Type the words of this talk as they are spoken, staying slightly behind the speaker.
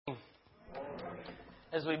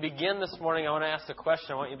As we begin this morning, I want to ask a question.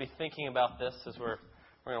 I want you to be thinking about this as we're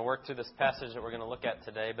going to work through this passage that we're going to look at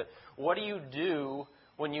today. But what do you do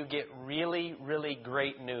when you get really, really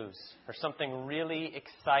great news or something really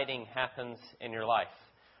exciting happens in your life?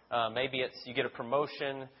 Maybe it's you get a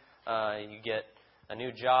promotion, you get a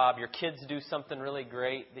new job, your kids do something really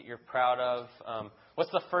great that you're proud of.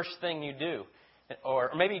 What's the first thing you do?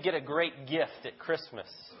 Or maybe you get a great gift at Christmas.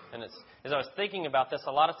 And as I was thinking about this,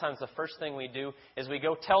 a lot of times the first thing we do is we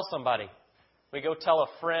go tell somebody. We go tell a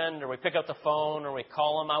friend, or we pick up the phone, or we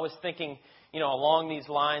call them. I was thinking, along these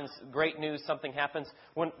lines, great news, something happens.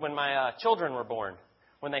 When my children were born,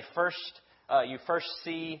 when they you first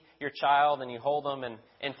see your child and you hold them. And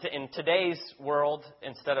in today's world,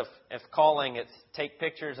 instead of calling, it's take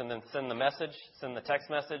pictures and then send the text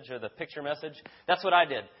message or the picture message. That's what I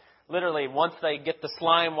did. Literally, once they get the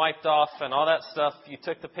slime wiped off and all that stuff, you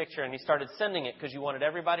took the picture and you started sending it because you wanted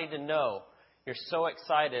everybody to know. You're so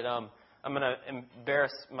excited. I'm going to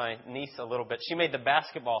embarrass my niece a little bit. She made the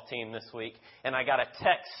basketball team this week, and I got a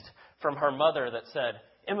text from her mother that said,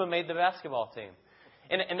 Emma made the basketball team.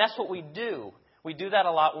 And that's what we do. We do that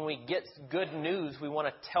a lot when we get good news. We want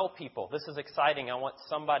to tell people, this is exciting. I want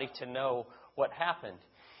somebody to know what happened.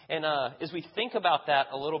 And as we think about that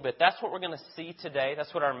a little bit, that's what we're going to see today.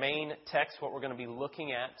 That's what our main text, what we're going to be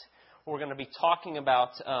looking at. We're going to be talking about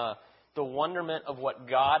the wonderment of what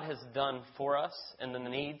God has done for us and then the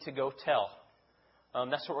need to go tell.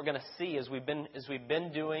 That's what we're going to see as we've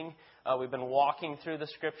been doing. We've been walking through the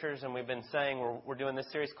Scriptures, and we've been saying we're doing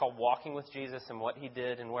this series called Walking with Jesus and what He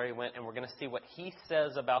did and where He went, and we're going to see what He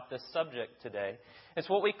says about this subject today. It's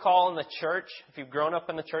what we call in the church, if you've grown up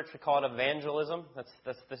in the church, we call it evangelism. That's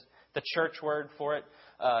the church word for it.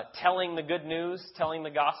 Telling the good news, telling the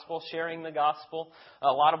gospel, sharing the gospel. A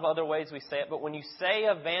lot of other ways we say it. But when you say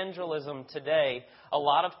evangelism today, a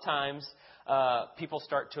lot of times people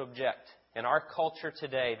start to object. In our culture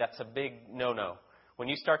today, that's a big no-no. When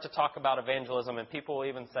you start to talk about evangelism, and people will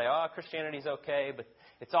even say, Christianity's okay, but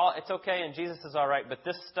it's okay and Jesus is all right, but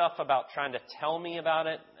this stuff about trying to tell me about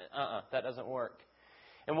it, that doesn't work.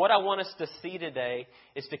 And what I want us to see today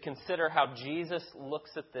is to consider how Jesus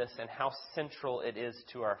looks at this and how central it is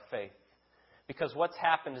to our faith. Because what's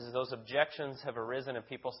happened is those objections have arisen and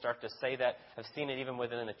people start to say that. I've seen it even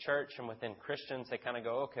within the church and within Christians. They kind of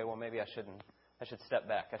go, okay, well, maybe I should step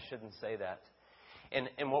back. I shouldn't say that.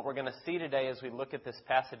 And what we're going to see today as we look at this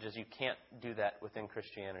passage is you can't do that within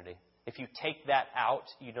Christianity. If you take that out,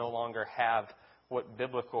 you no longer have what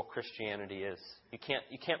biblical Christianity is. You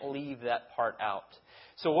can't leave that part out.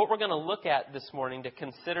 So what we're going to look at this morning to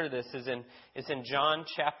consider this is in John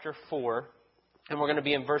chapter 4, and we're going to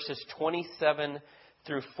be in verses 27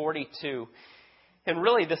 through 42. And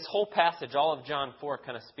really, this whole passage, all of John 4,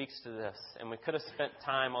 kind of speaks to this. And we could have spent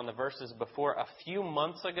time on the verses before. A few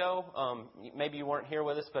months ago, maybe you weren't here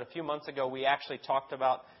with us, but a few months ago, we actually talked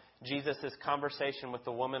about Jesus' conversation with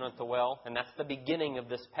the woman at the well. And that's the beginning of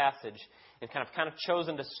this passage. And kind of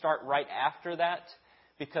chosen to start right after that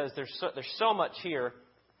because there's so much here.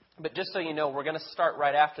 But just so you know, we're going to start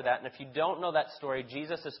right after that. And if you don't know that story,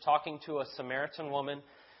 Jesus is talking to a Samaritan woman,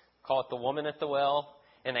 call it the woman at the well.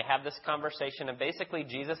 And they have this conversation, and basically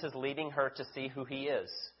Jesus is leading her to see who He is.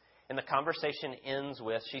 And the conversation ends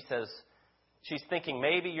with, she's thinking,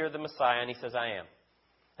 maybe you're the Messiah, and He says, I am.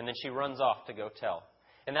 And then she runs off to go tell.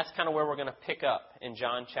 And that's kind of where we're going to pick up in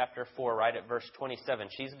John chapter 4, right at verse 27.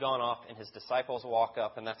 She's gone off, and His disciples walk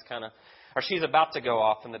up, and she's about to go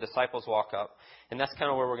off, and the disciples walk up. And that's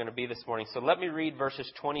kind of where we're going to be this morning. So let me read verses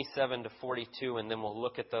 27 to 42, and then we'll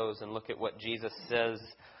look at those and look at what Jesus says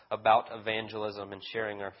about evangelism and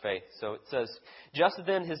sharing our faith. So it says, just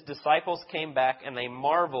then His disciples came back, and they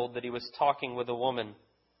marveled that He was talking with a woman.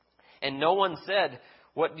 And no one said,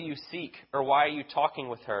 what do you seek, or why are you talking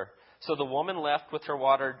with her? So the woman left her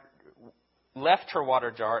water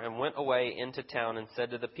jar and went away into town and said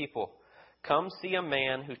to the people, come see a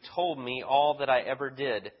man who told me all that I ever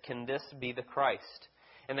did. Can this be the Christ?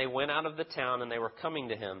 And they went out of the town, and they were coming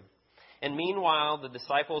to Him. And meanwhile, the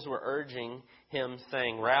disciples were urging Him,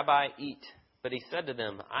 saying, Rabbi, eat. But He said to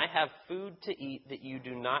them, I have food to eat that you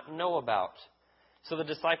do not know about. So the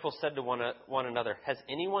disciples said to one another, has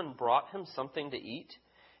anyone brought Him something to eat?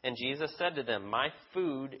 And Jesus said to them, my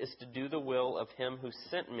food is to do the will of Him who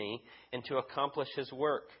sent me and to accomplish His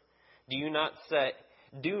work. Do you not say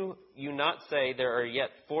there are yet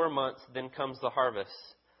 4 months, then comes the harvest?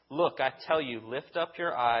 Look, I tell you, lift up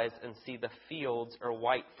your eyes and see the fields are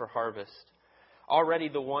white for harvest. Already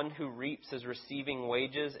the one who reaps is receiving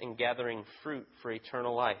wages and gathering fruit for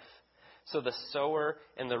eternal life. So the sower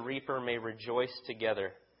and the reaper may rejoice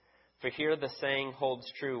together. For here the saying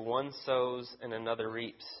holds true, one sows and another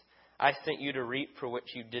reaps. I sent you to reap for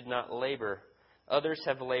which you did not labor. Others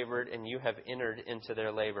have labored, and you have entered into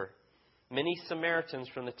their labor. Many Samaritans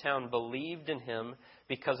from the town believed in him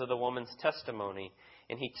because of the woman's testimony,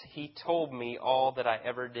 and he told me all that I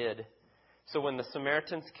ever did. So when the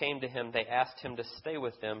Samaritans came to him, they asked him to stay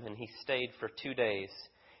with them, and he stayed for 2 days.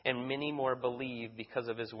 And many more believed because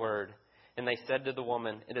of his word. And they said to the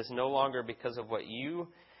woman, it is no longer because of what you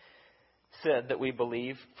said that we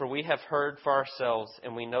believe, for we have heard for ourselves,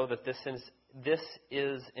 and we know that this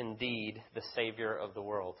is indeed the Savior of the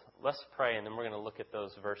world. Let's pray, and then we're going to look at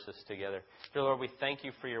those verses together. Dear Lord, we thank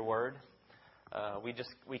you for your word.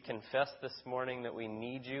 We confess this morning that we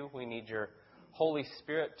need you. We need your Holy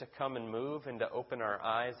Spirit to come and move and to open our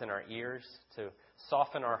eyes and our ears, to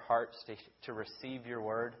soften our hearts to receive your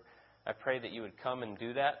word. I pray that you would come and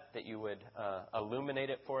do that you would illuminate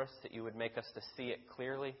it for us, that you would make us to see it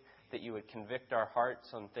clearly, that you would convict our hearts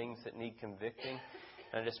on things that need convicting.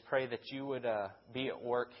 And I just pray that you would be at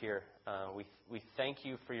work here. We thank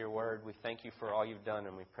you for your word. We thank you for all you've done,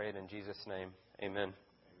 and we pray it in Jesus' name. Amen.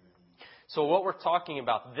 So what we're talking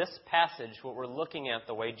about, this passage, what we're looking at,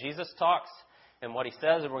 the way Jesus talks and what he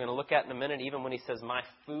says, and we're going to look at in a minute, even when he says, my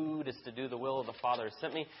food is to do the will of the Father who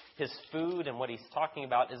sent me, his food and what he's talking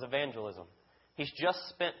about is evangelism. He's just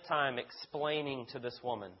spent time explaining to this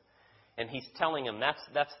woman. And he's telling him,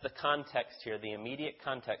 that's the context here, the immediate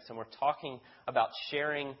context. And we're talking about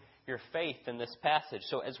sharing your faith in this passage.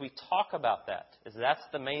 So as we talk about that's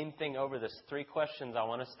the main thing over this. 3 questions I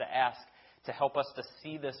want us to ask to help us to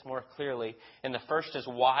see this more clearly. And the first is,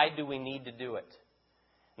 why do we need to do it?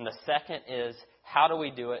 And the second is, how do we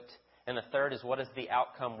do it? And the third is, what is the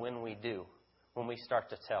outcome when we do, when we start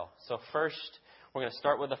to tell? So first, we're going to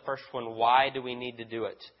start with the first one. Why do we need to do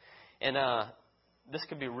it? And this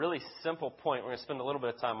could be a really simple point. We're going to spend a little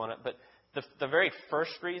bit of time on it. But the very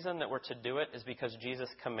first reason that we're to do it is because Jesus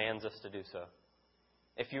commands us to do so.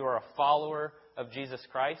 If you are a follower of Jesus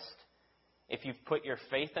Christ, if you've put your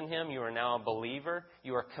faith in him, you are now a believer,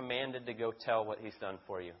 you are commanded to go tell what he's done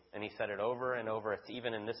for you. And he said it over and over. It's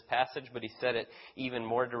even in this passage, but he said it even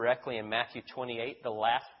more directly in Matthew 28, the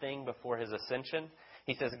last thing before his ascension.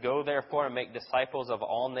 He says, go therefore and make disciples of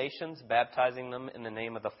all nations, baptizing them in the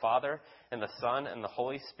name of the Father and the Son and the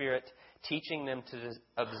Holy Spirit, teaching them to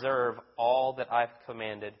observe all that I've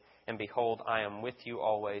commanded. And behold, I am with you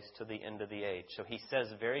always to the end of the age. So he says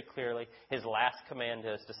very clearly, his last command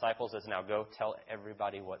to his disciples is now go tell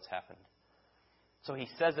everybody what's happened. So he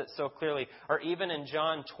says it so clearly. Or even in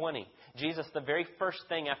John 20, Jesus, the very first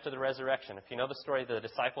thing after the resurrection, if you know the story, the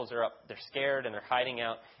disciples are up, they're scared and they're hiding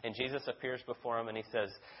out, and Jesus appears before them and he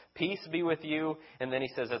says, peace be with you. And then he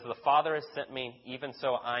says, as the Father has sent me, even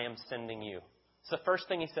so I am sending you. It's the first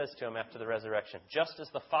thing he says to him after the resurrection. Just as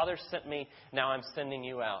the Father sent me, now I'm sending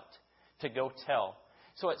you out to go tell.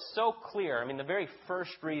 So it's so clear. I mean, the very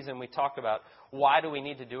first reason we talk about why do we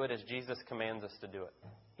need to do it is Jesus commands us to do it.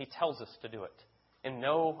 He tells us to do it in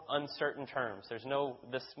no uncertain terms. There's no,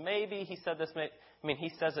 this maybe, he said this may. I mean,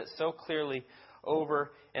 he says it so clearly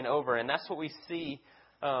over and over. And that's what we see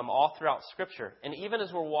all throughout Scripture. And even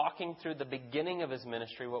as we're walking through the beginning of his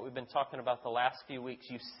ministry, what we've been talking about the last few weeks,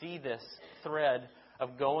 you see this thread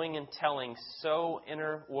of going and telling so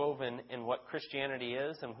interwoven in what Christianity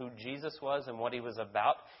is and who Jesus was and what he was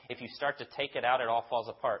about. If you start to take it out, it all falls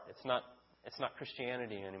apart. It's not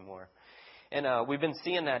Christianity anymore. And we've been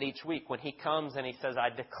seeing that each week when he comes and he says,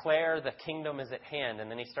 I declare the kingdom is at hand.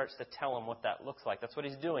 And then he starts to tell them what that looks like. That's what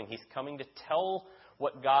he's doing. He's coming to tell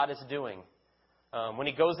what God is doing. When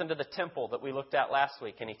he goes into the temple that we looked at last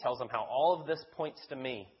week and he tells them how all of this points to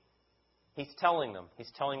me, he's telling them.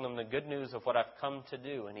 He's telling them the good news of what I've come to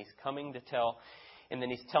do. And he's coming to tell. And then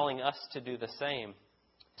he's telling us to do the same.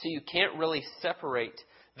 So you can't really separate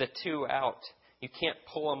the two out. You can't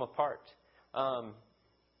pull them apart.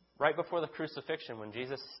 Right before the crucifixion, when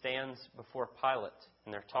Jesus stands before Pilate,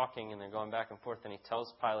 and they're talking and they're going back and forth, and he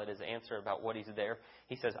tells Pilate his answer about what he's there,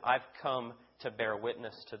 he says, I've come to bear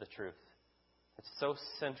witness to the truth. It's so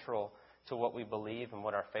central to what we believe and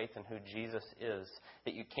what our faith and who Jesus is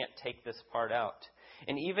that you can't take this part out.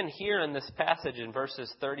 And even here in this passage in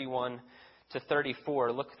verses 31 to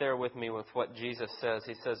 34, look there with me with what Jesus says.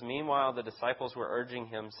 He says, meanwhile, the disciples were urging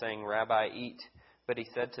him, saying, Rabbi, eat. But he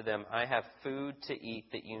said to them, I have food to eat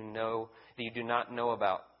that you do not know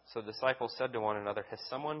about. So the disciples said to one another, has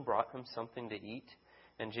someone brought him something to eat?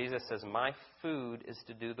 And Jesus says, my food is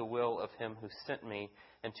to do the will of him who sent me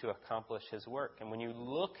and to accomplish his work. And when you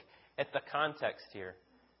look at the context here,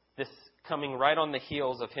 this coming right on the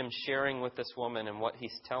heels of him sharing with this woman and what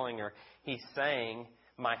he's telling her, he's saying,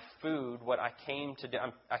 my food, what I came to do.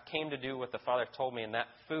 I came to do what the Father told me, and that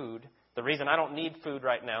food, the reason I don't need food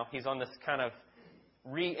right now, he's on this kind of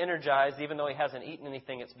re-energized, even though he hasn't eaten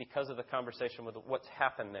anything, it's because of the conversation with what's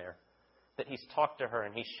happened there. That he's talked to her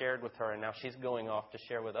and he's shared with her, and now she's going off to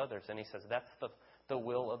share with others. And he says, that's the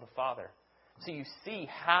will of the Father. So you see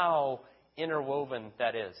how interwoven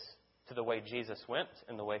that is to the way Jesus went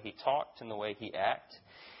and the way he talked and the way he acted.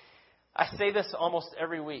 I say this almost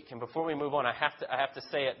every week, and before we move on, I have to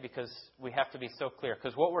say it because we have to be so clear.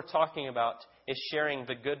 Because what we're talking about is sharing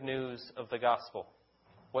the good news of the gospel,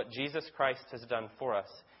 what Jesus Christ has done for us.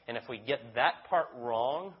 And if we get that part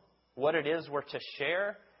wrong, what it is we're to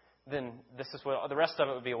share, then this is what the rest of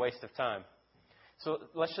it would be a waste of time. So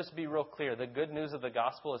let's just be real clear. The good news of the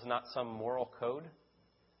gospel is not some moral code.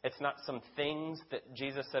 It's not some things that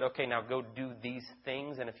Jesus said, okay, now go do these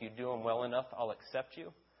things, and if you do them well enough, I'll accept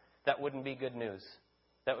you. That wouldn't be good news.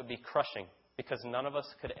 That would be crushing, because none of us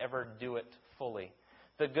could ever do it fully.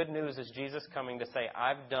 The good news is Jesus coming to say,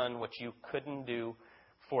 I've done what you couldn't do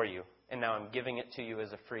for you, and now I'm giving it to you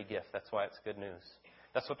as a free gift. That's why it's good news.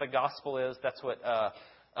 That's what the gospel is. That's what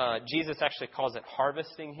Jesus actually calls it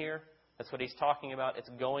harvesting here. That's what he's talking about. It's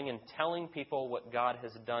going and telling people what God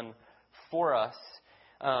has done for us.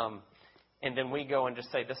 And then we go and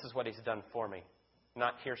just say, this is what he's done for me.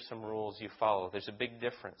 Not here's some rules you follow. There's a big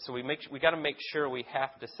difference. So we got to make sure we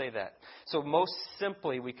have to say that. So most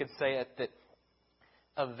simply, we could say it that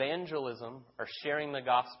evangelism, or sharing the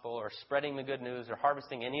gospel, or spreading the good news, or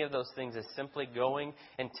harvesting any of those things is simply going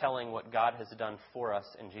and telling what God has done for us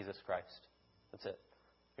in Jesus Christ. That's it.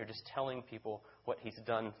 You're just telling people what he's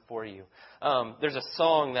done for you. There's a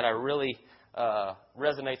song that I really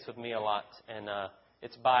resonates with me a lot, and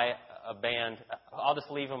it's by a band. I'll just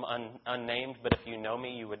leave them unnamed, but if you know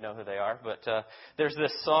me, you would know who they are. But there's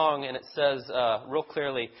this song, and it says real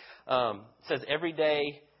clearly, it says, every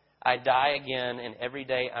day I die again, and every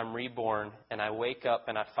day I'm reborn, and I wake up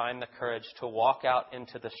and I find the courage to walk out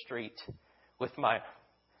into the street with my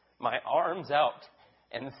arms out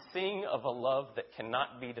and sing of a love that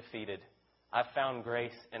cannot be defeated. I found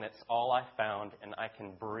grace, and it's all I found, and I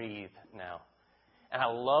can breathe now. And I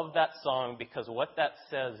love that song because what that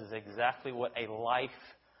says is exactly what a life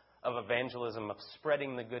of evangelism, of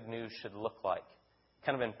spreading the good news, should look like.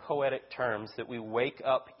 Kind of in poetic terms, that we wake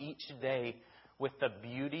up each day with the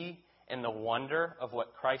beauty and the wonder of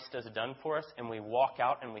what Christ has done for us, and we walk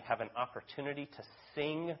out and we have an opportunity to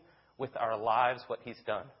sing with our lives what he's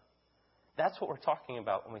done. That's what we're talking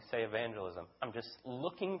about when we say evangelism. I'm just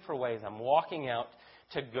looking for ways. I'm walking out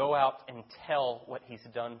to go out and tell what he's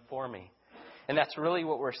done for me. And that's really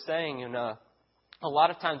what we're saying. And a lot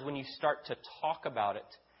of times when you start to talk about it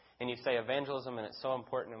and you say evangelism and it's so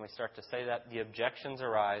important and we start to say that, the objections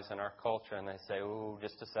arise in our culture and they say, oh,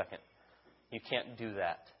 just a second. You can't do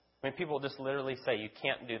that. I mean, people just literally say you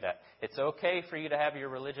can't do that. It's okay for you to have your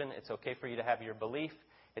religion. It's okay for you to have your belief.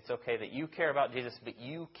 It's okay that you care about Jesus, but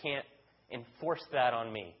you can't enforce that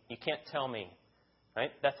on me. You can't tell me.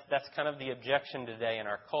 Right? That's kind of the objection today in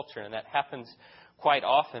our culture, and that happens quite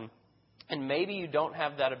often. And maybe you don't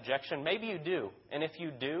have that objection. Maybe you do. And if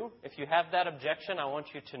you do, if you have that objection, I want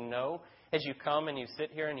you to know as you come and you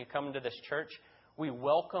sit here and you come to this church, we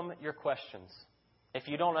welcome your questions. If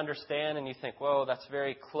you don't understand and you think, whoa, that's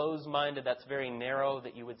very closed-minded, that's very narrow,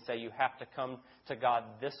 that you would say you have to come to God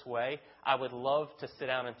this way, I would love to sit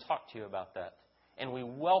down and talk to you about that. And we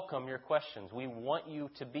welcome your questions. We want you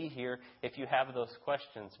to be here if you have those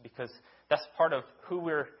questions, because that's part of who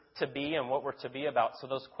we're to be and what we're to be about. So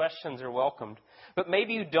those questions are welcomed. But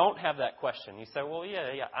maybe you don't have that question. You say, well,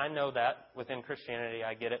 yeah, I know that within Christianity.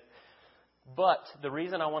 I get it. But the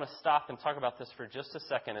reason I want to stop and talk about this for just a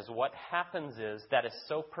second is what happens is that is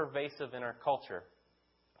so pervasive in our culture.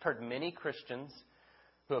 I've heard many Christians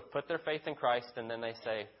who have put their faith in Christ and then they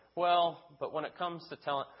say, well, but when it comes to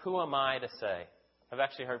telling, who am I to say? I've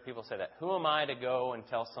actually heard people say that. Who am I to go and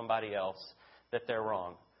tell somebody else that they're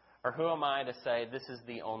wrong? Or who am I to say this is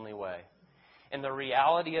the only way? And the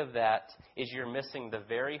reality of that is you're missing the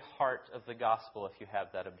very heart of the gospel if you have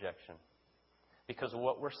that objection. Because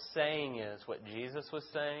what we're saying is, what Jesus was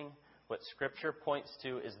saying, what Scripture points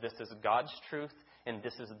to is this is God's truth and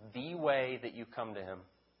this is the way that you come to Him.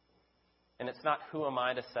 And it's not who am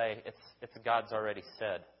I to say, it's God's already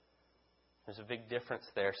said. There's a big difference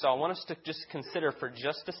there. So I want us to just consider for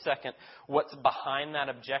just a second what's behind that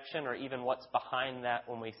objection, or even what's behind that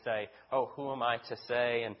when we say, oh, who am I to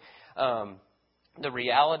say? And the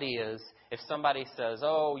reality is, if somebody says,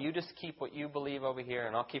 oh, you just keep what you believe over here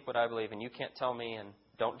and I'll keep what I believe and you can't tell me and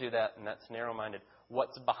don't do that, and that's narrow-minded.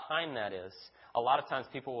 What's behind that is, a lot of times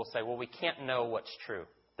people will say, well, we can't know what's true.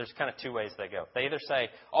 There's kind of two ways they go. They either say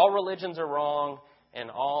all religions are wrong and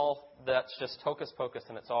all that's just hocus pocus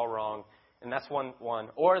and it's all wrong, and that's one.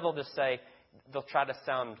 Or they'll just say, they'll try to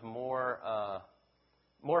sound more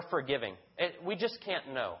forgiving. We just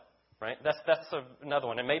can't know, right? That's another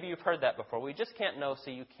one. And maybe you've heard that before. We just can't know, so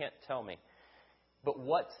you can't tell me. But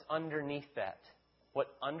what's underneath that? What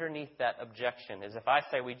underneath that objection is if I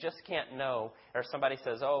say we just can't know, or somebody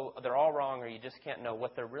says, oh, they're all wrong, or you just can't know,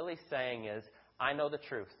 what they're really saying is, I know the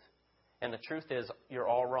truth. And the truth is, you're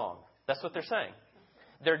all wrong. That's what they're saying.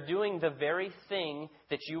 They're doing the very thing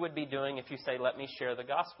that you would be doing if you say, let me share the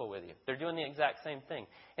gospel with you. They're doing the exact same thing.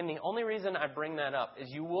 And the only reason I bring that up is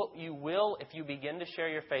you will, if you begin to share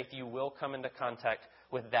your faith, you will come into contact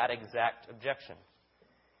with that exact objection.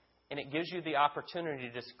 And it gives you the opportunity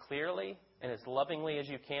to just clearly and as lovingly as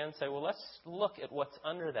you can say, well, let's look at what's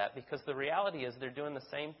under that, because the reality is they're doing the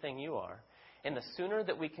same thing you are. And the sooner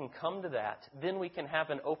that we can come to that, then we can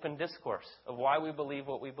have an open discourse of why we believe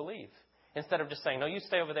what we believe. Instead of just saying, no, you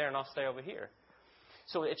stay over there and I'll stay over here.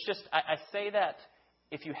 So it's just, I say that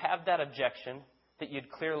if you have that objection, that you'd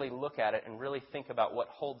clearly look at it and really think about what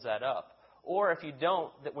holds that up. Or if you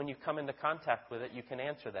don't, that when you come into contact with it, you can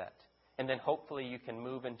answer that. And then hopefully you can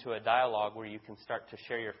move into a dialogue where you can start to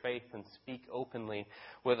share your faith and speak openly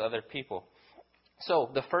with other people.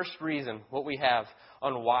 So the first reason, what we have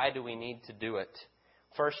on why do we need to do it.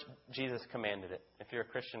 First, Jesus commanded it. If you're a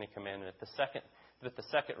Christian, He commanded it. The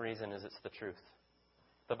second reason is it's the truth.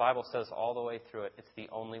 The Bible says all the way through it, it's the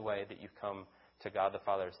only way that you come to God the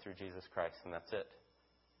Father is through Jesus Christ, and that's it.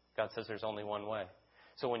 God says there's only one way.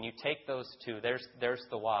 So when you take those two, there's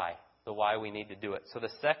the why we need to do it. So the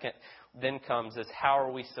second then comes is how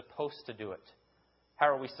are we supposed to do it? How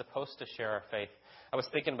are we supposed to share our faith? I was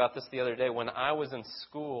thinking about this the other day. When I was in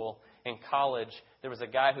school, in college, there was a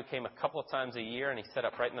guy who came a couple of times a year, and he set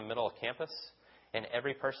up right in the middle of campus. And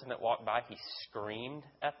every person that walked by, he screamed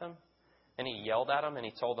at them. And he yelled at them, and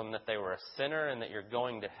he told them that they were a sinner and that you're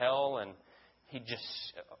going to hell. And he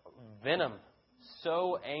just, venom,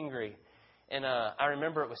 so angry. And I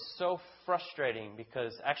remember it was so frustrating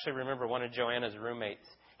because I actually remember one of Joanna's roommates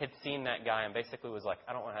had seen that guy and basically was like,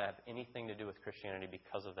 I don't want to have anything to do with Christianity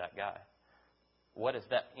because of that guy. What is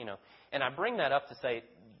that? And I bring that up to say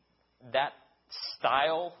that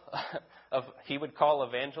style of he would call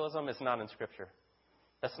evangelism is not in Scripture.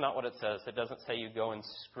 That's not what it says. It doesn't say you go and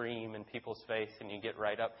scream in people's face and you get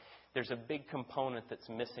right up. There's a big component that's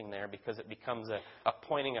missing there because it becomes a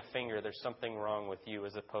pointing a finger. There's something wrong with you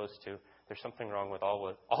as opposed to there's something wrong with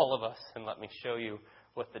all of us, and let me show you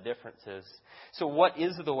what the difference is. So what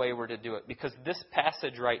is the way we're to do it? Because this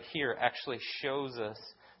passage right here actually shows us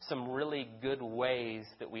some really good ways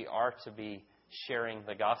that we are to be sharing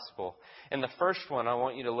the gospel. And the first one I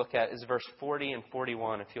want you to look at is verse 40 and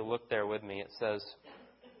 41. If you'll look there with me, it says,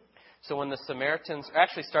 so when the Samaritans,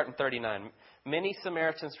 actually start in 39, many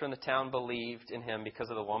Samaritans from the town believed in him because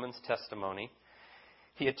of the woman's testimony.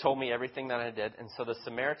 He had told me everything that I did. And so the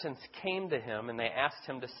Samaritans came to him and they asked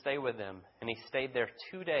him to stay with them. And he stayed there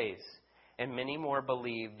 2 days. And many more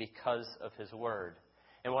believed because of his word.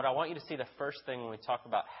 And what I want you to see, the first thing when we talk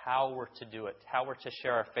about how we're to do it, how we're to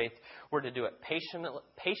share our faith, we're to do it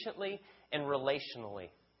patiently and relationally.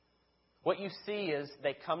 What you see is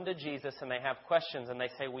they come to Jesus and they have questions and they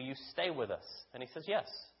say, will you stay with us? And he says, yes.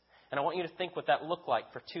 And I want you to think what that looked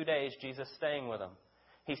like for 2 days, Jesus staying with them.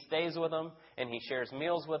 He stays with them and he shares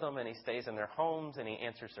meals with them and he stays in their homes and he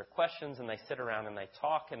answers their questions and they sit around and they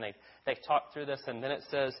talk and they talk through this. And then it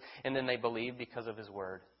says, and then they believe because of his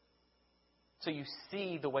word. So you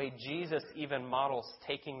see the way Jesus even models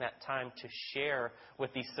taking that time to share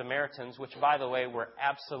with these Samaritans, which, by the way, were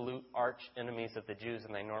absolute arch enemies of the Jews,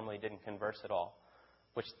 and they normally didn't converse at all.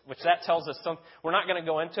 Which that tells us something. We're not going to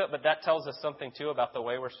go into it, but that tells us something, too, about the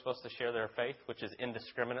way we're supposed to share their faith, which is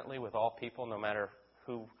indiscriminately with all people, no matter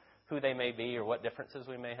who they may be or what differences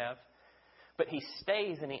we may have. But he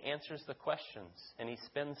stays and he answers the questions, and he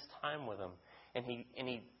spends time with them, and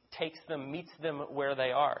he takes them, meets them where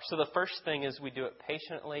they are. So the first thing is we do it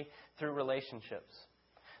patiently through relationships.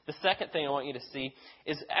 The second thing I want you to see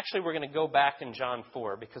is actually we're going to go back in John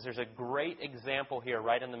 4 because there's a great example here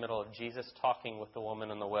right in the middle of Jesus talking with the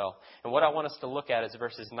woman in the well. And what I want us to look at is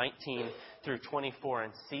verses 19 through 24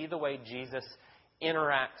 and see the way Jesus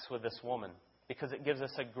interacts with this woman, because it gives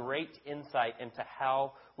us a great insight into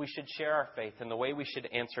how we should share our faith and the way we should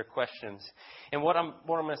answer questions. And what I'm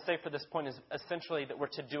going to say for this point is essentially that we're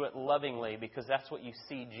to do it lovingly, because that's what you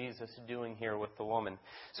see Jesus doing here with the woman.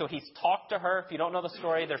 So he's talked to her. If you don't know the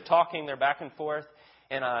story, they're talking, they're back and forth.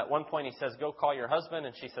 And at one point he says, go call your husband.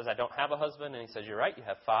 And she says, I don't have a husband. And he says, you're right, you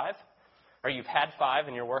have 5. Or you've had 5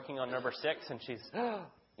 and you're working on number 6. And she's,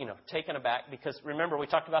 taken aback because, remember, we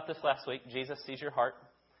talked about this last week. Jesus sees your heart.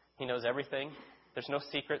 He knows everything. There's no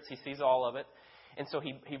secrets. He sees all of it. And so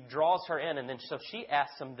he draws her in, and then so she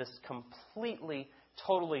asks him this completely,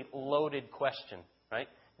 totally loaded question, right?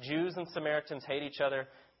 Jews and Samaritans hate each other.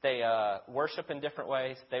 They worship in different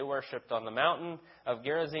ways. They worshipped on the mountain of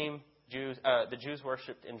Gerizim. The Jews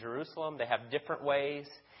worshipped in Jerusalem. They have different ways.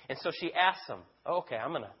 And so she asks him, okay,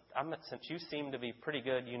 since you seem to be pretty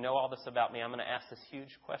good, you know all this about me, I'm going to ask this huge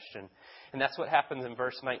question. And that's what happens in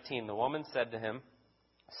verse 19. The woman said to him,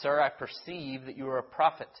 Sir, I perceive that you are a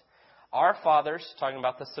prophet. Our fathers, talking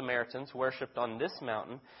about the Samaritans, worshipped on this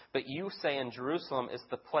mountain, but you say in Jerusalem is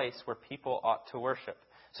the place where people ought to worship.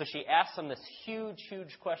 So she asks him this huge,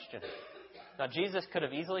 huge question. Now, Jesus could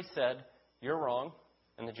have easily said, you're wrong,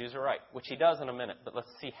 and the Jews are right, which he does in a minute, but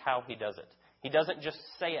let's see how he does it. He doesn't just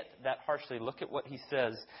say it that harshly. Look at what he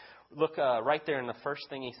says. Look right there in the first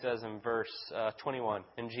thing he says in verse 21.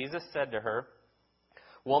 And Jesus said to her,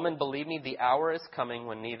 Woman, believe me, the hour is coming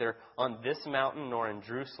when neither on this mountain nor in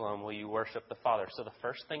Jerusalem will you worship the Father. So the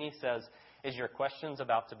first thing he says is your question's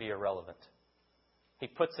about to be irrelevant. He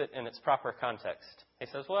puts it in its proper context. He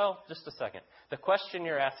says, well, just a second. The question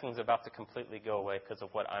you're asking is about to completely go away because of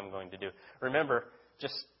what I'm going to do. Remember,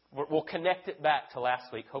 we'll connect it back to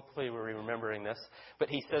last week. Hopefully we're remembering this. But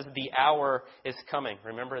he says the hour is coming.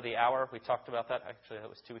 Remember the hour? We talked about that. Actually, that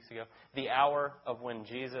was 2 weeks ago. The hour of when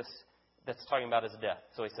Jesus... That's talking about his death.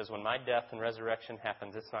 So he says, when my death and resurrection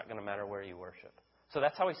happens, it's not going to matter where you worship. So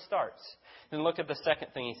that's how he starts. Then look at the second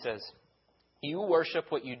thing he says. You worship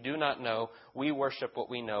what you do not know. We worship what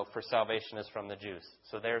we know, for salvation is from the Jews.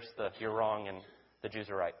 So there's you're wrong and the Jews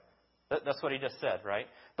are right. That's what he just said, right?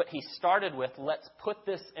 But he started with, let's put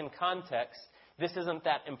this in context. This isn't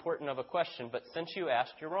that important of a question, but since you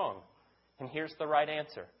asked, you're wrong. And here's the right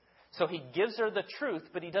answer. So he gives her the truth,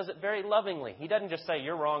 but he does it very lovingly. He doesn't just say,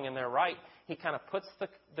 you're wrong and they're right. He kind of puts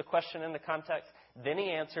the question into context. Then he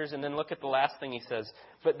answers, and then look at the last thing he says.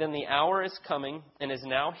 But then the hour is coming and is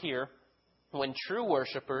now here when true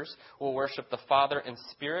worshipers will worship the Father in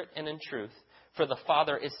spirit and in truth. For the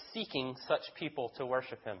Father is seeking such people to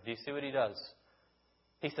worship him. Do you see what he does?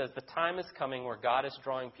 He says the time is coming where God is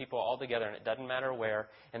drawing people all together, and it doesn't matter where,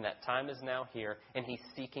 and that time is now here, and he's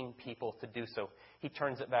seeking people to do so. He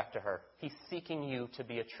turns it back to her. He's seeking you to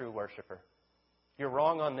be a true worshiper. You're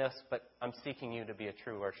wrong on this, but I'm seeking you to be a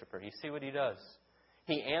true worshiper. You see what he does?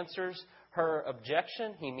 He answers her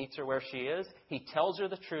objection. He meets her where she is. He tells her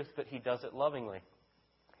the truth, but he does it lovingly.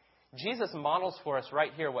 Jesus models for us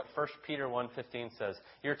right here what 1 Peter 1:15 says.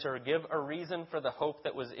 You're to give a reason for the hope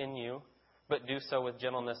that was in you, but do so with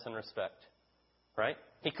gentleness and respect. Right?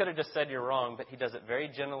 He could have just said you're wrong, but he does it very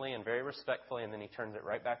gently and very respectfully, and then he turns it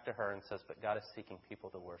right back to her and says, but God is seeking people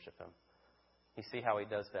to worship him. You see how he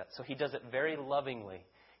does that? So he does it very lovingly.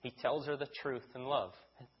 He tells her the truth in love.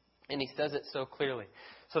 And he says it so clearly.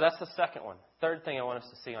 So that's the second one. Third thing I want us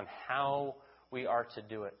to see on how we are to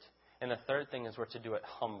do it. And the third thing is we're to do it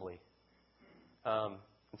humbly. And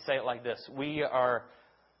say it like this. We are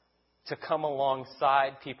to come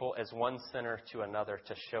alongside people as one sinner to another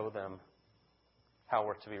to show them how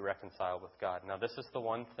we're to be reconciled with God. Now, this is the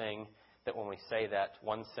one thing that when we say that,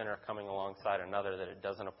 one sinner coming alongside another, that it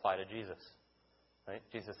doesn't apply to Jesus. Right?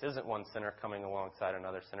 Jesus isn't one sinner coming alongside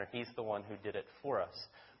another sinner. He's the one who did it for us.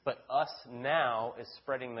 But us now is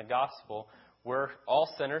spreading the gospel. We're all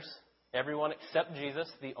sinners. Everyone except Jesus,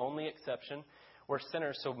 the only exception. We're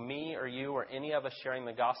sinners, so me or you or any of us sharing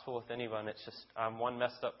the gospel with anyone, it's just I'm one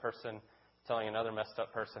messed up person telling another messed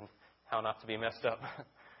up person how not to be messed up.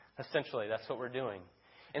 Essentially, that's what we're doing.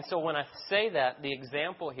 And so when I say that, the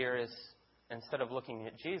example here is instead of looking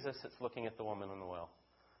at Jesus, it's looking at the woman in the well.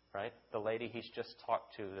 Right? The lady he's just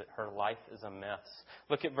talked to, that her life is a mess.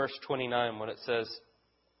 Look at verse 29 when it says,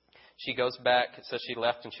 she goes back. It says she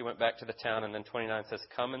left and she went back to the town. And then 29 says,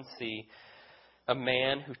 come and see a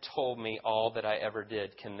man who told me all that I ever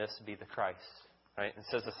did. Can this be the Christ? Right? It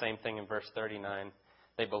says the same thing in verse 39.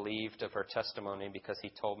 They believed of her testimony because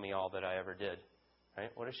he told me all that I ever did. Right?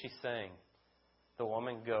 What is she saying? The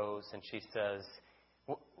woman goes and she says,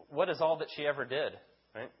 what is all that she ever did?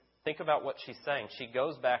 Right? Think about what she's saying. She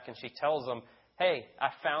goes back and she tells them, hey, I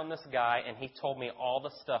found this guy and he told me all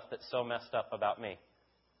the stuff that's so messed up about me.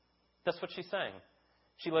 That's what she's saying.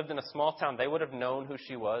 She lived in a small town. They would have known who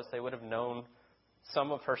she was. They would have known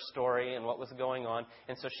some of her story and what was going on.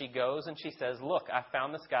 And so she goes and she says, look, I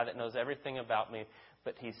found this guy that knows everything about me,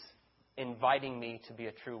 but he's inviting me to be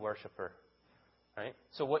a true worshiper. Right?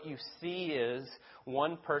 So what you see is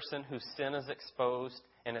one person whose sin is exposed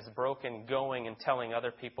and is broken going and telling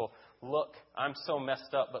other people, look, I'm so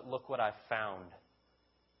messed up, but look what I found.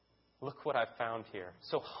 Look what I've found here.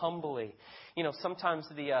 So humbly. Sometimes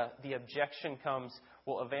the objection comes,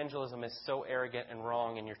 well, evangelism is so arrogant and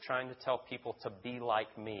wrong, and you're trying to tell people to be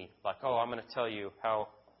like me. Like, oh, I'm going to tell you how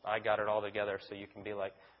I got it all together so you can be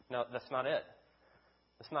like. No, that's not it.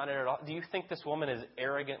 That's not it at all. Do you think this woman is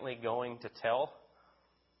arrogantly going to tell?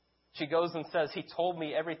 She goes and says, he told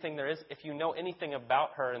me everything there is. If you know anything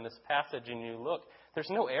about her in this passage and you look, there's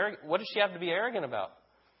no arrogance. What does she have to be arrogant about?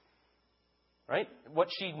 Right? What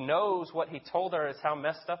she knows, what he told her, is how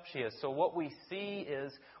messed up she is. So what we see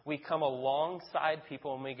is we come alongside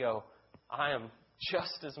people and we go, I am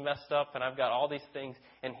just as messed up and I've got all these things.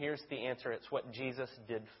 And here's the answer. It's what Jesus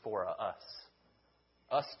did for us.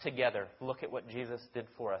 Us together. Look at what Jesus did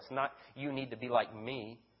for us. Not you need to be like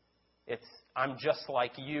me. It's I'm just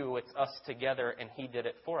like you. It's us together and he did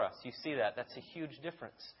it for us. You see that? That's a huge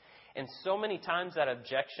difference. And so many times that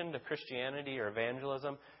objection to Christianity or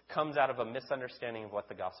evangelism comes out of a misunderstanding of what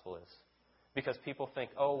the gospel is. Because people think,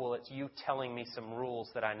 oh, well, it's you telling me some rules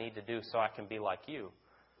that I need to do so I can be like you.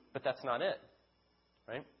 But that's not it.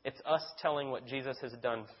 Right? It's us telling what Jesus has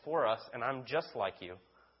done for us, and I'm just like you.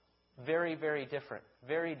 Very, very different.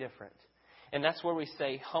 Very different. And that's where we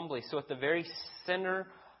say humbly. So at the very center,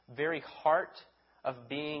 very heart of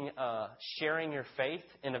being sharing your faith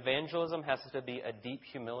in evangelism has to be a deep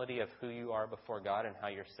humility of who you are before God and how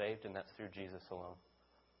you're saved, and that's through Jesus alone.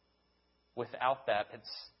 Without that,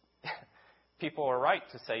 it's people are right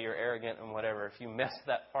to say you're arrogant and whatever if you mess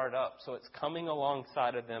that part up. So it's coming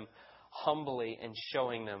alongside of them humbly and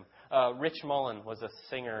showing them. Rich Mullin was a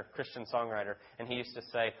singer, Christian songwriter, and he used to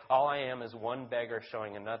say, all I am is one beggar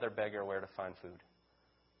showing another beggar where to find food.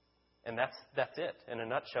 And that's it in a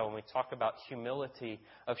nutshell when we talk about humility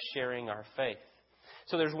of sharing our faith.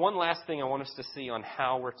 So there's one last thing I want us to see on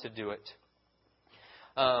how we're to do it.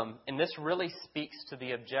 And this really speaks to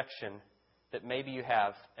the objection that maybe you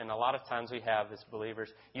have, and a lot of times we have as believers.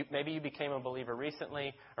 Maybe you became a believer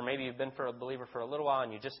recently, or maybe you've been a believer for a little while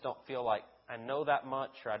and you just don't feel like, I know that much,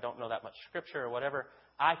 or I don't know that much Scripture, or whatever.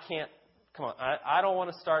 I don't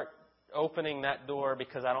want to start opening that door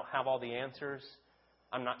because I don't have all the answers.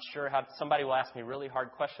 I'm not sure how. Somebody will ask me really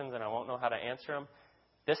hard questions and I won't know how to answer them.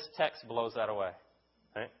 This text blows that away.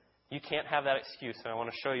 Right? You can't have that excuse, and I want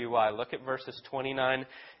to show you why. Look at verses 29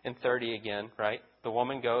 and 30 again, right? The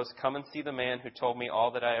woman goes, come and see the man who told me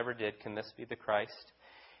all that I ever did. Can this be the Christ?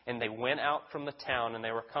 And they went out from the town and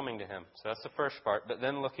they were coming to him. So that's the first part. But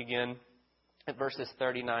then look again at verses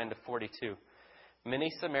 39 to 42. Many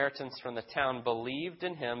Samaritans from the town believed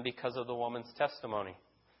in him because of the woman's testimony.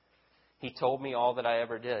 He told me all that I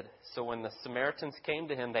ever did. So when the Samaritans came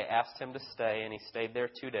to him, they asked him to stay, and he stayed there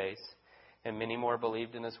 2 days. And many more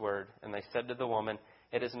believed in his word. And they said to the woman,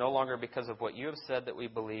 it is no longer because of what you have said that we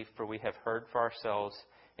believe, for we have heard for ourselves,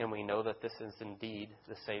 and we know that this is indeed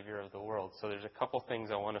the Savior of the world. So there's a couple things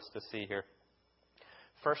I want us to see here.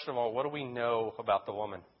 First of all, what do we know about the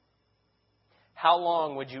woman? How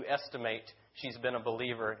long would you estimate she's been a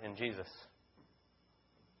believer in Jesus?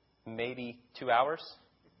 Maybe 2 hours?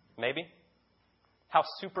 Maybe? How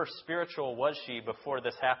super spiritual was she before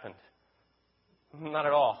this happened? Not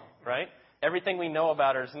at all, right? Everything we know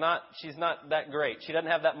about her she's not that great. She doesn't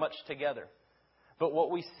have that much together. But what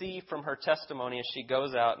we see from her testimony is she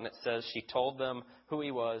goes out and it says she told them who he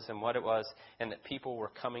was and what it was, and that people were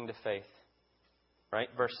coming to faith. Right?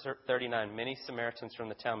 Verse 39, many Samaritans from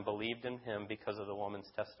the town believed in him because of the woman's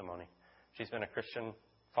testimony. She's been a Christian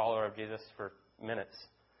follower of Jesus for minutes,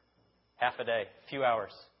 half a day, a few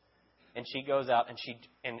hours. And she goes out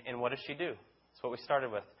and what does she do? That's what we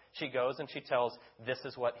started with. She goes and she tells, this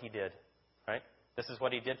is what he did. Right? This is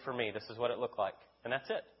what he did for me. This is what it looked like. And that's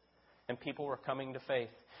it. And people were coming to faith.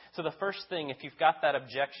 So the first thing, if you've got that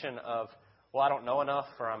objection of, well, I don't know enough,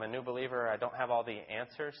 or I'm a new believer, or I don't have all the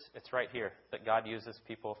answers, it's right here that God uses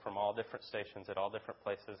people from all different stations at all different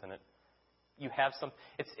places. And you have some.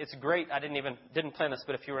 It's great. I didn't plan this,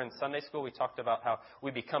 but if you were in Sunday school, we talked about how we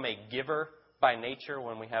become a giver by nature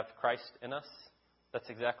when we have Christ in us. That's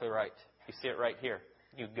exactly right. You see it right here.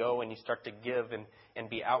 You go and you start to give and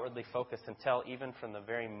be outwardly focused and tell even from the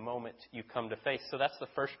very moment you come to faith. So that's the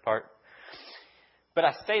first part. But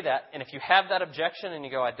I say that, and if you have that objection and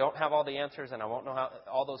you go, I don't have all the answers and I won't know how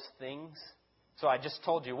all those things. So I just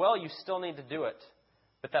told you, well, you still need to do it.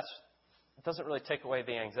 But it doesn't really take away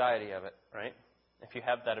the anxiety of it, right? If you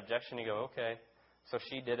have that objection, you go, okay, so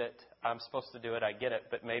she did it. I'm supposed to do it. I get it.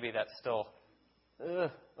 But maybe that's still,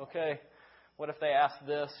 okay. What if they ask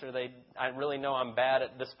this, or I really know I'm bad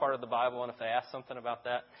at this part of the Bible, and if they ask something about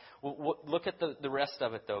that? Well, look at the rest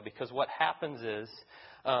of it, though, because what happens is,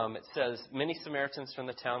 it says, many Samaritans from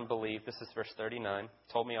the town believed, this is verse 39,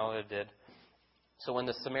 told me all I did. So when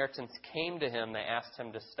the Samaritans came to him, they asked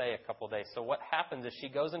him to stay a couple days. So what happens is she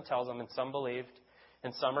goes and tells them, and some believed,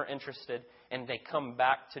 and some are interested, and they come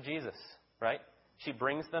back to Jesus, right? She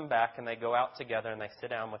brings them back, and they go out together, and they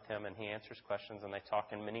sit down with him, and he answers questions, and they talk,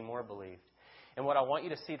 and many more believed. And what I want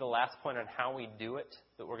you to see, the last point on how we do it,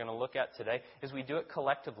 that we're going to look at today, is we do it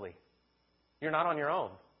collectively. You're not on your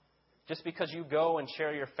own. Just because you go and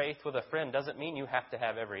share your faith with a friend doesn't mean you have to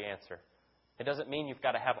have every answer. It doesn't mean you've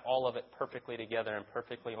got to have all of it perfectly together and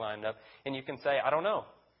perfectly lined up. And you can say, I don't know.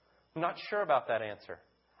 I'm not sure about that answer.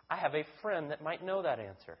 I have a friend that might know that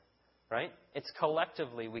answer. Right? It's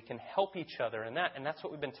collectively we can help each other in that. And that's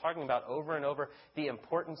what we've been talking about over and over, the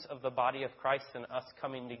importance of the body of Christ and us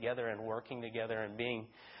coming together and working together and being.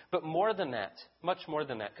 But more than that, much more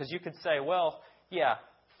than that. Because you could say, well, yeah,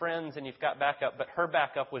 friends and you've got backup, but her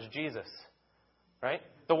backup was Jesus. Right?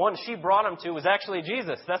 The one she brought him to was actually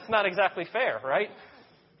Jesus. That's not exactly fair, right?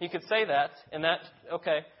 You could say that, and that,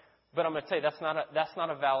 okay. But I'm going to tell you, that's not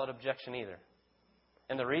a valid objection either.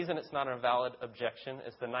 And the reason it's not a valid objection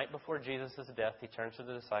is the night before Jesus' death, he turns to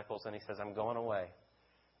the disciples and he says, I'm going away.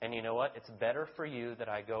 And you know what? It's better for you that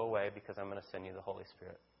I go away because I'm going to send you the Holy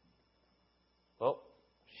Spirit. Well,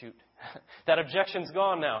 shoot. That objection's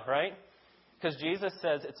gone now, right? Because Jesus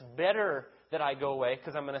says it's better that I go away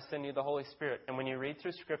because I'm going to send you the Holy Spirit. And when you read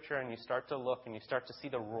through Scripture and you start to look and you start to see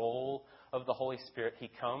the role of the Holy Spirit,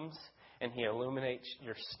 He comes and He illuminates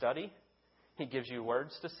your study. He gives you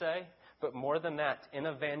words to say. But more than that, in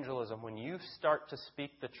evangelism, when you start to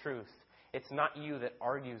speak the truth, it's not you that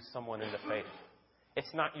argues someone into faith.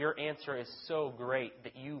 It's not your answer is so great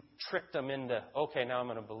that you tricked them into, okay, now I'm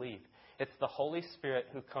going to believe. It's the Holy Spirit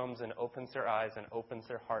who comes and opens their eyes and opens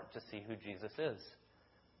their heart to see who Jesus is.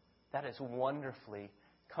 That is wonderfully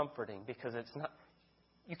comforting because it's not,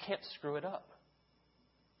 you can't screw it up.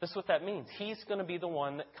 That's what that means. He's going to be the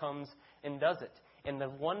one that comes and does it. And the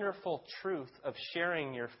wonderful truth of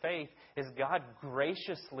sharing your faith is God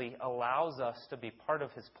graciously allows us to be part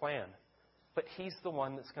of His plan. But He's the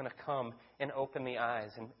one that's going to come and open the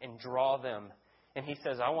eyes and draw them. And He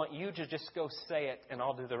says, I want you to just go say it and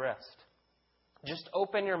I'll do the rest. Just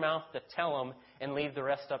open your mouth to tell them and leave the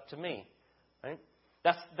rest up to me. Right?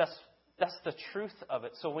 That's the truth of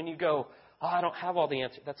it. So when you go, oh, I don't have all the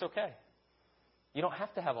answers, that's okay. You don't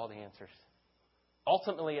have to have all the answers.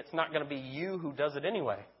 Ultimately, it's not going to be you who does it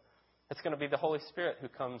anyway. It's going to be the Holy Spirit who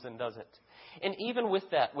comes and does it. And even with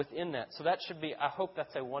that, within that, so that should be, I hope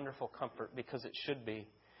that's a wonderful comfort because it should be.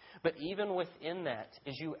 But even within that,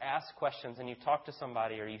 as you ask questions and you talk to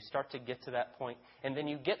somebody or you start to get to that point and then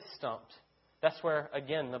you get stumped, that's where,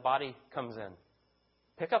 again, the body comes in.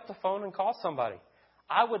 Pick up the phone and call somebody.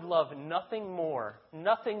 I would love nothing more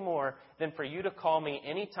than for you to call me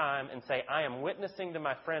anytime and say, I am witnessing to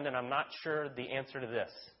my friend and I'm not sure the answer to this.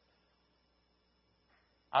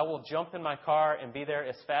 I will jump in my car and be there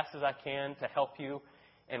as fast as I can to help you.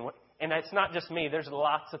 And it's not just me. There's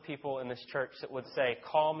lots of people in this church that would say,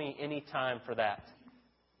 call me anytime for that.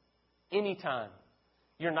 Anytime.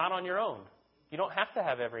 You're not on your own. You don't have to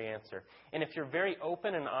have every answer. And if you're very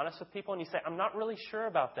open and honest with people and you say, I'm not really sure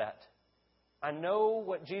about that. I know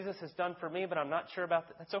what Jesus has done for me, but I'm not sure about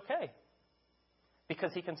that. That's okay.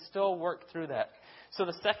 Because He can still work through that. So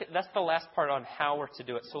that's the last part on how we're to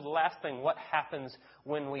do it. So the last thing, what happens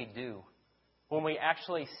when we do? When we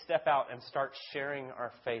actually step out and start sharing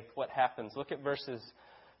our faith, what happens? Look at verses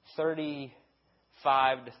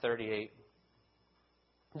 35 to 38.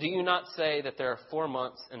 Do you not say that there are 4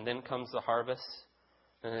 months and then comes the harvest?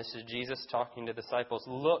 And this is Jesus talking to disciples.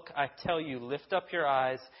 Look, I tell you, lift up your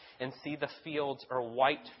eyes and see the fields are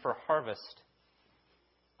white for harvest.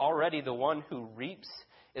 Already the one who reaps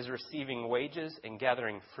is receiving wages and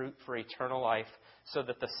gathering fruit for eternal life, so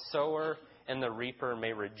that the sower and the reaper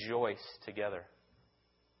may rejoice together.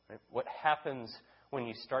 Right? What happens when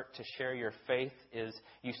you start to share your faith is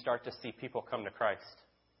you start to see people come to Christ.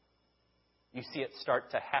 You see it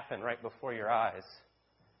start to happen right before your eyes.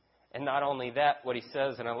 And not only that, what He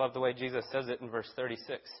says, and I love the way Jesus says it in verse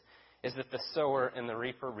 36, is that the sower and the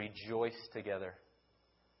reaper rejoice together.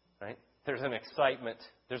 Right? There's an excitement.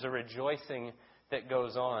 There's a rejoicing that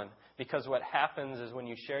goes on. Because what happens is when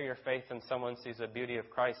you share your faith and someone sees the beauty of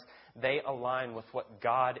Christ, they align with what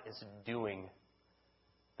God is doing.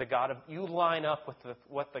 You line up with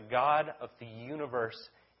what the God of the universe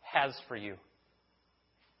has for you.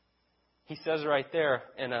 He says right there,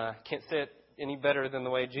 and I can't say it any better than the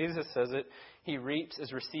way Jesus says it, He reaps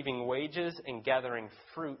is receiving wages and gathering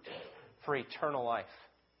fruit for eternal life.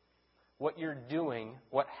 What you're doing,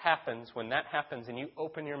 what happens when that happens and you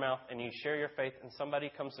open your mouth and you share your faith and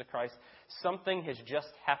somebody comes to Christ, something has just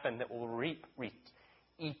happened that will reap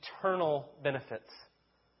eternal benefits.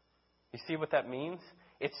 You see what that means?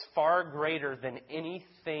 It's far greater than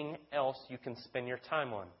anything else you can spend your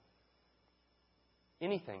time on.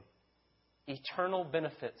 Anything. Eternal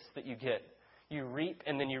benefits that you get. You reap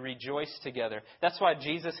and then you rejoice together. That's why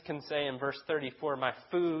Jesus can say in verse 34, my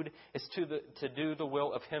food is to do the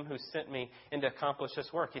will of Him who sent me and to accomplish this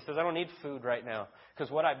work. He says, I don't need food right now.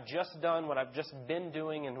 Because what I've just done, what I've just been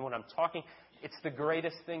doing, and when I'm talking, it's the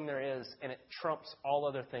greatest thing there is. And it trumps all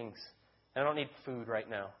other things. And I don't need food right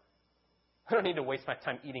now. I don't need to waste my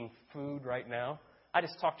time eating food right now. I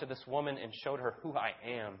just talked to this woman and showed her who I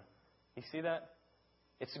am. You see that?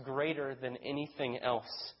 It's greater than anything else.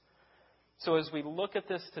 So as we look at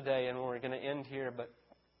this today, and we're going to end here, but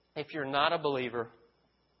if you're not a believer,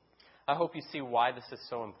 I hope you see why this is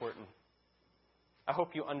so important. I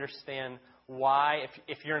hope you understand why,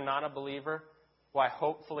 if you're not a believer, why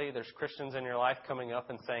hopefully there's Christians in your life coming up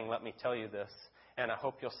and saying, let me tell you this. And I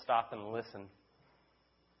hope you'll stop and listen.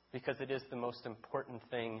 Because it is the most important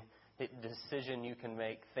thing, decision you can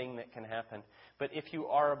make, thing that can happen. But if you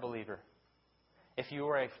are a believer, if you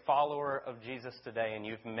are a follower of Jesus today and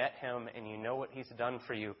you've met Him and you know what He's done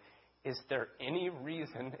for you, is there any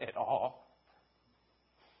reason at all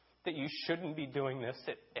that you shouldn't be doing this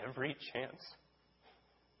at every chance?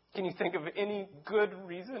 Can you think of any good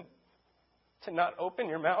reason to not open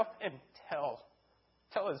your mouth and tell?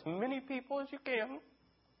 Tell as many people as you can.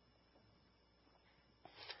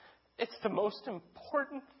 It's the most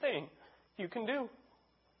important thing you can do.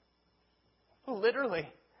 Literally,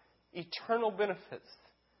 eternal benefits.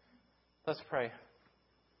 Let's pray.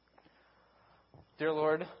 Dear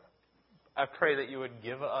Lord, I pray that you would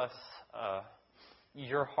give us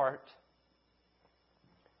your heart.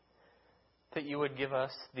 That you would give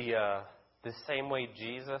us the same way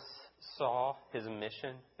Jesus saw His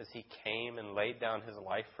mission as He came and laid down His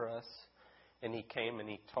life for us. And He came and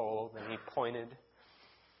He told and He pointed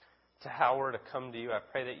to how we're to come to you. I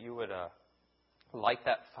pray that you would light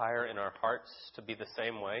that fire in our hearts to be the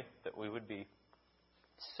same way, that we would be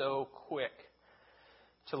so quick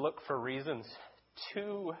to look for reasons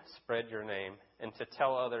to spread your name and to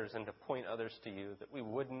tell others and to point others to you, that we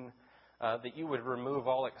wouldn't, that you would remove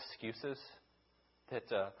all excuses,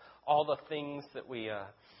 that all the things that we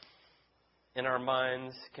in our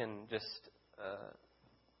minds can just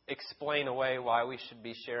explain away why we should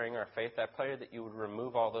be sharing our faith. I pray that you would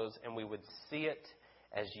remove all those and we would see it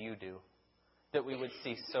as you do. That we would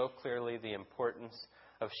see so clearly the importance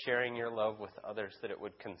of sharing your love with others that it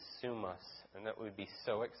would consume us and that we'd be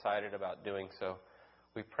so excited about doing so.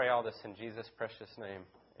 We pray all this in Jesus' precious name.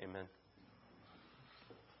 Amen.